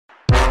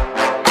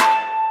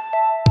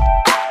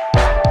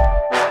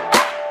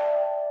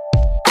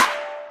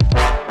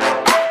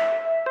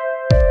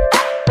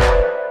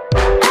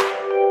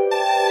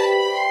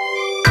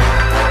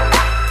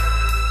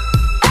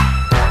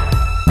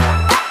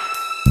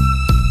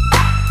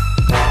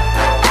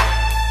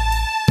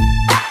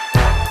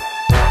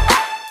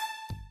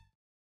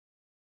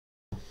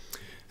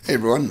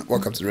everyone,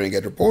 welcome to the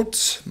Renegade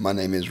Report. My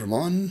name is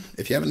Ramon.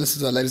 If you haven't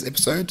listened to our latest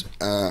episode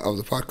of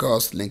the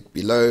podcast, link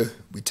below,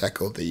 we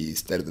tackle the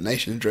State of the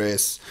Nation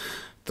address,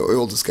 the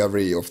oil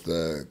discovery off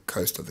the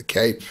coast of the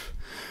Cape,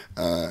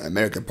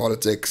 American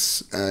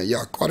politics,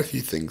 quite a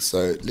few things.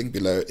 So link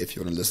below if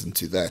you want to listen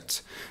to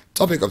that.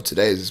 Topic of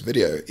today's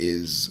video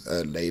is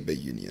labor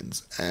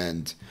unions,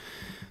 and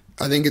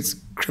I think it's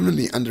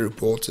criminally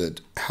underreported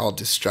how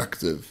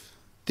destructive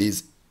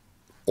these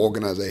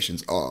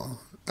organizations are.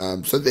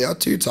 So there are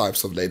two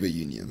types of labor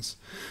unions,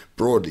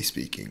 broadly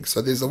speaking.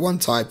 So there's the one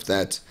type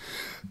that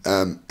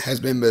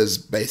has members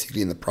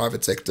basically in the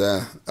private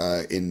sector,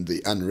 in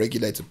the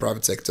unregulated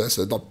private sector,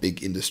 so not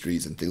big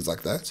industries and things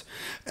like that.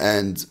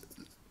 And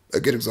a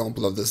good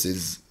example of this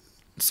is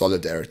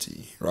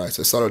Solidarity, right?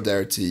 So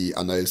Solidarity,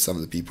 I know some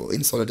of the people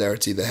in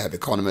Solidarity, they have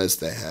economists,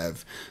 they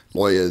have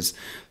lawyers,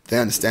 they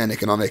understand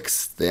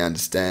economics, they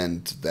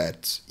understand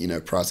that,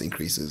 price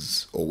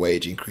increases or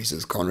wage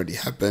increases can't really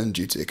happen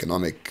due to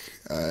economic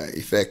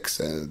effects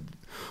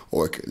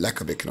or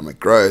lack of economic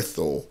growth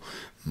or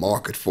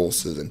market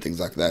forces and things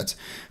like that.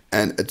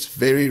 And it's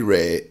very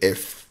rare,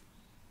 if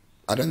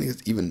I don't think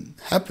it's even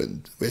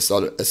happened, where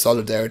a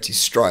Solidarity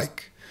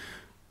strike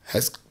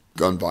has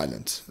gone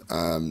violent.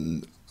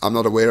 I'm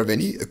not aware of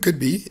any. It could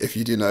be. If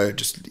you do know,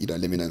 just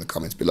let me know in the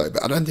comments below.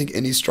 But I don't think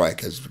any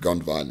strike has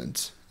gone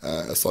violent,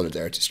 a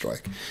Solidarity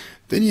strike.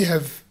 Then you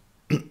have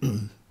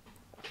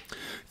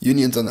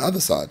unions on the other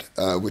side,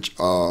 which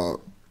are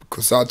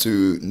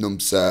COSATU,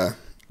 NUMSA,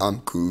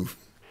 AMCU,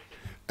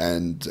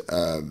 and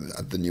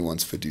the new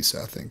one's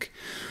FEDUSA, I think.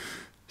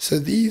 So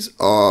these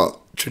are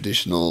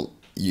traditional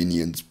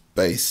unions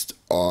based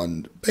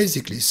on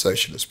basically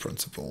socialist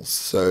principles.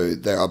 So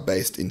they are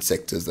based in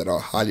sectors that are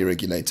highly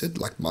regulated,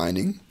 like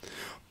mining,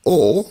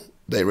 or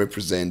they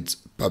represent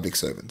public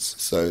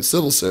servants. So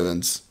civil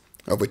servants,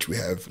 of which we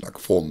have like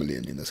 4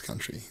 million in this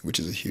country, which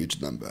is a huge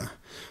number.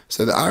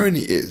 So the irony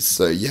is,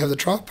 so you have the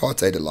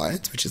Tripartite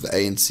Alliance, which is the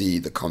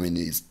ANC, the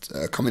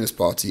Communist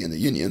Party, and the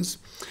unions.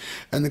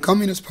 And the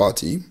Communist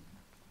Party,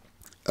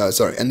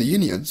 and the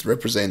unions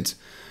represent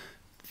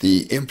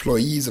the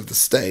employees of the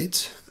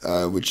state,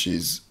 which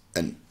is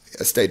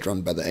a state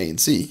run by the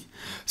ANC.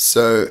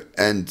 So,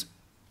 and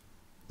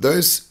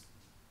those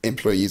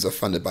employees are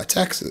funded by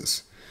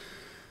taxes.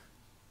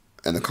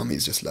 And the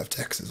commies just love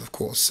taxes, of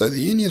course. So the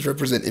unions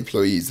represent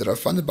employees that are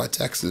funded by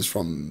taxes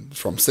from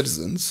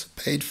citizens,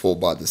 paid for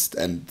by this,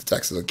 and the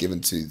taxes are given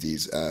to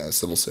these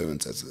civil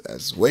servants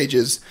as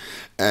wages.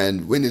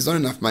 And when there's not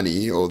enough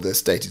money or the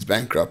state is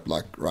bankrupt,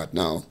 like right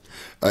now,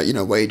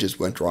 wages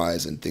won't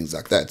rise and things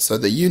like that. So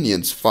the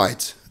unions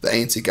fight the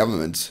ANC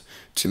government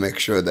to make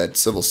sure that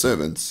civil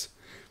servants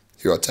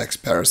who are tax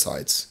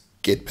parasites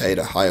get paid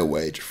a higher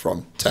wage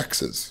from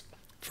taxes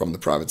from the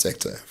private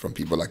sector, from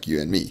people like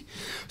you and me.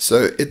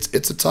 So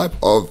it's a type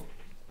of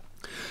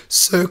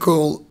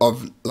circle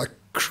of like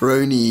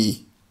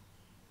crony,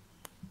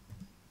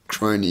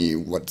 it's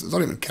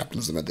not even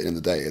capitalism at the end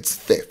of the day, it's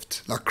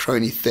theft, like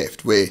crony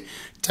theft, where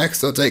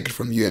taxes are taken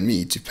from you and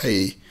me to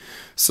pay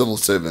civil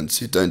servants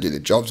who don't do their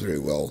jobs very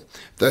well.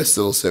 Those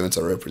civil servants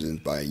are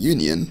represented by a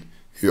union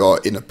who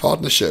are in a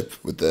partnership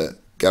with the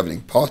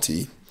governing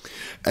party,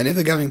 and if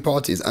the governing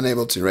party is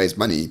unable to raise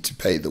money to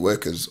pay the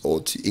workers or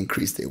to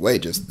increase their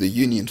wages, the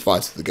union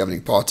fights with the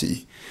governing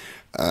party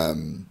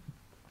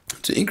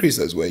to increase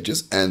those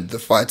wages, and the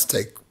fights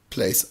take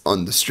place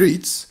on the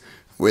streets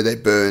where they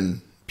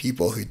burn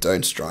people who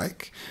don't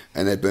strike,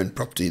 and they burn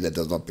property that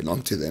does not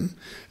belong to them,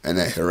 and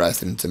they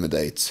harass and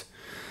intimidate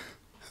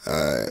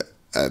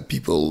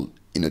people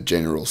in a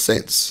general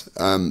sense.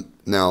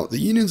 Now, the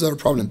unions are a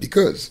problem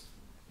because,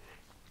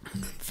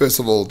 first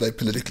of all, they're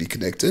politically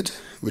connected,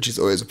 which is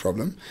always a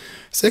problem.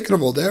 Second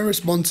of all, they're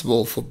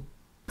responsible for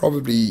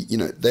probably,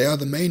 they are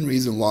the main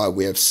reason why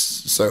we have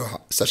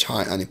such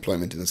high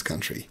unemployment in this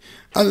country,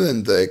 other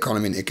than the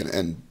economy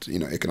and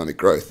economic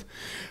growth.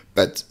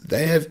 But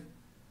they have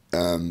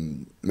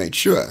made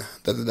sure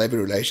that the Labour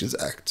Relations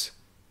Act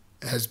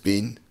has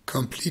been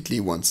completely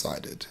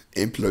one-sided.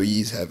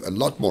 Employees have a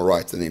lot more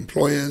rights than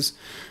employers.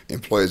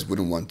 Employers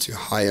wouldn't want to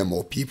hire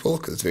more people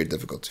because it's very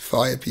difficult to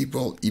fire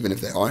people, even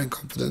if they are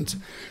incompetent.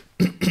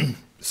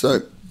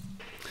 So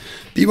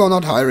people are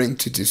not hiring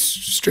to do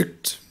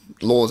strict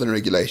laws and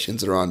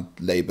regulations around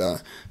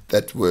labor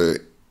that were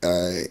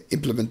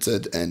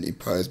implemented and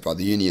imposed by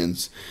the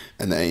unions,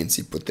 and the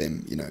ANC put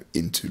them,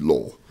 into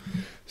law.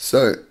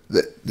 So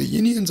the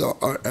unions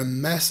are a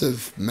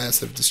massive,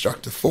 massive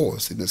destructive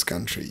force in this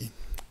country.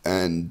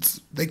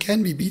 And they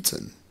can be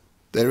beaten.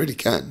 They really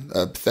can.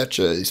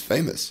 Thatcher is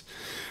famous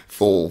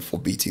for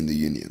beating the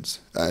unions.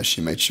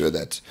 She made sure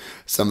that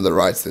some of the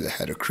rights that they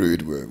had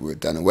accrued were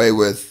done away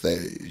with.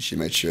 She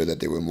made sure that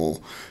there were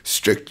more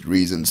strict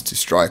reasons to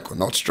strike or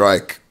not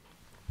strike,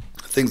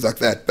 things like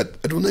that. But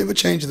it will never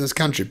change in this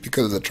country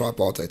because of the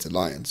Tripartite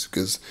Alliance,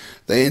 because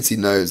the ANC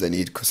knows they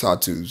need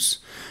COSATU's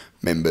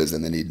members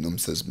and they need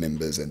NUMSA's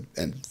members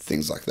and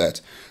things like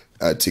that.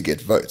 To get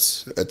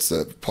votes. It's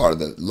a part of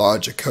the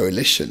larger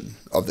coalition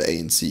of the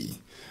ANC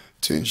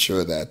to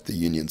ensure that the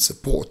unions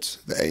support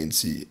the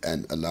ANC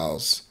and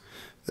allows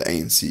the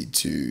ANC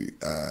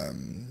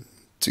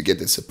to get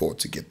the support,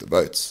 to get the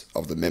votes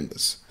of the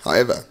members.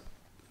 However,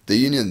 the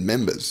union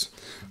members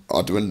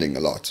are dwindling a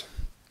lot.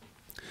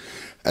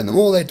 And the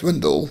more they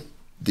dwindle,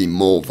 the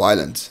more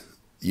violent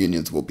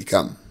unions will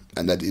become.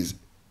 And that is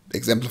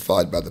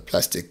exemplified by the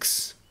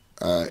plastics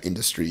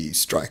industry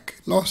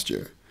strike last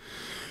year,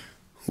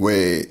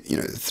 where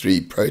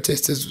 3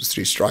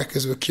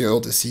 strikers were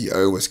killed, the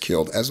CEO was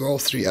killed as well,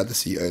 3 other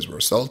CEOs were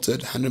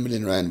assaulted, 100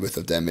 million rand worth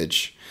of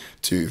damage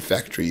to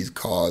factories,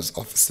 cars,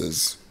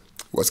 offices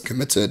was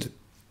committed.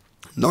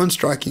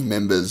 Non-striking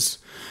members,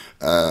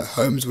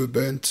 homes were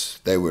burnt,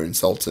 they were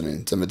insulted and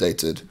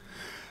intimidated,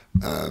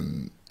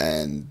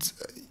 and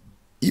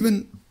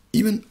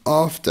even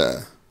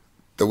after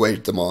the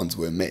wage demands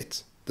were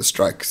met, the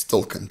strike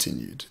still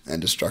continued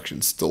and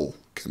destruction still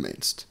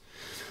commenced.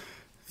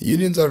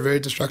 Unions are a very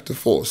destructive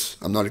force.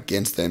 I'm not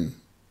against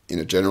them in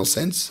a general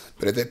sense,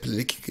 but if they're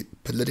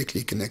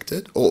politically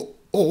connected,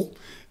 or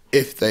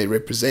if they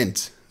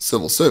represent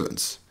civil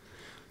servants,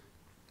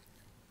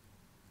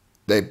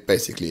 they're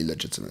basically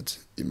illegitimate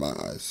in my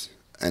eyes,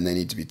 and they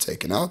need to be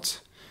taken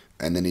out,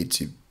 and they need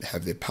to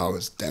have their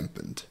powers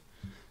dampened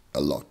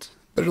a lot.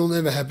 But it'll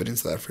never happen in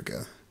South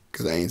Africa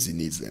because the ANC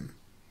needs them.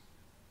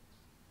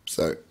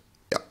 So,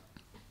 yeah,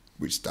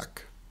 we're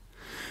stuck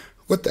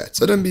with that.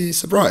 So don't be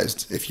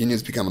surprised if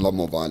unions become a lot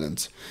more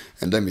violent,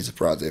 and don't be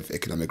surprised if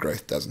economic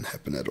growth doesn't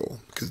happen at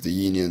all, because the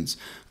unions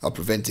are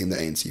preventing the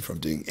ANC from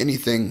doing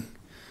anything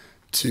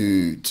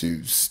to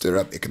stir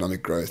up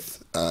economic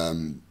growth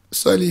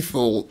solely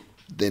for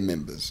their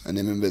members, and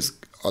their members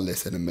are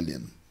less than 1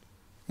 million.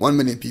 1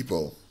 million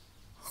people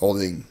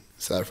holding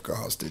South Africa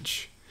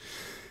hostage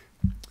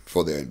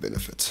for their own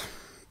benefit.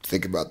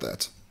 Think about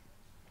that.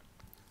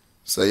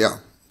 So yeah,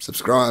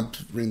 subscribe,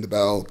 ring the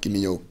bell, give me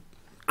your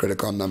credit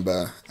card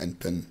number and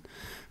PIN,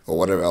 or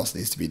whatever else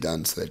needs to be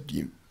done so that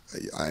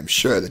I am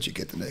sure that you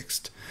get the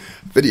next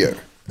video.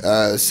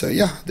 So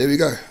yeah, there we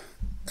go.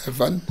 Have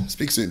fun.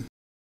 Speak soon.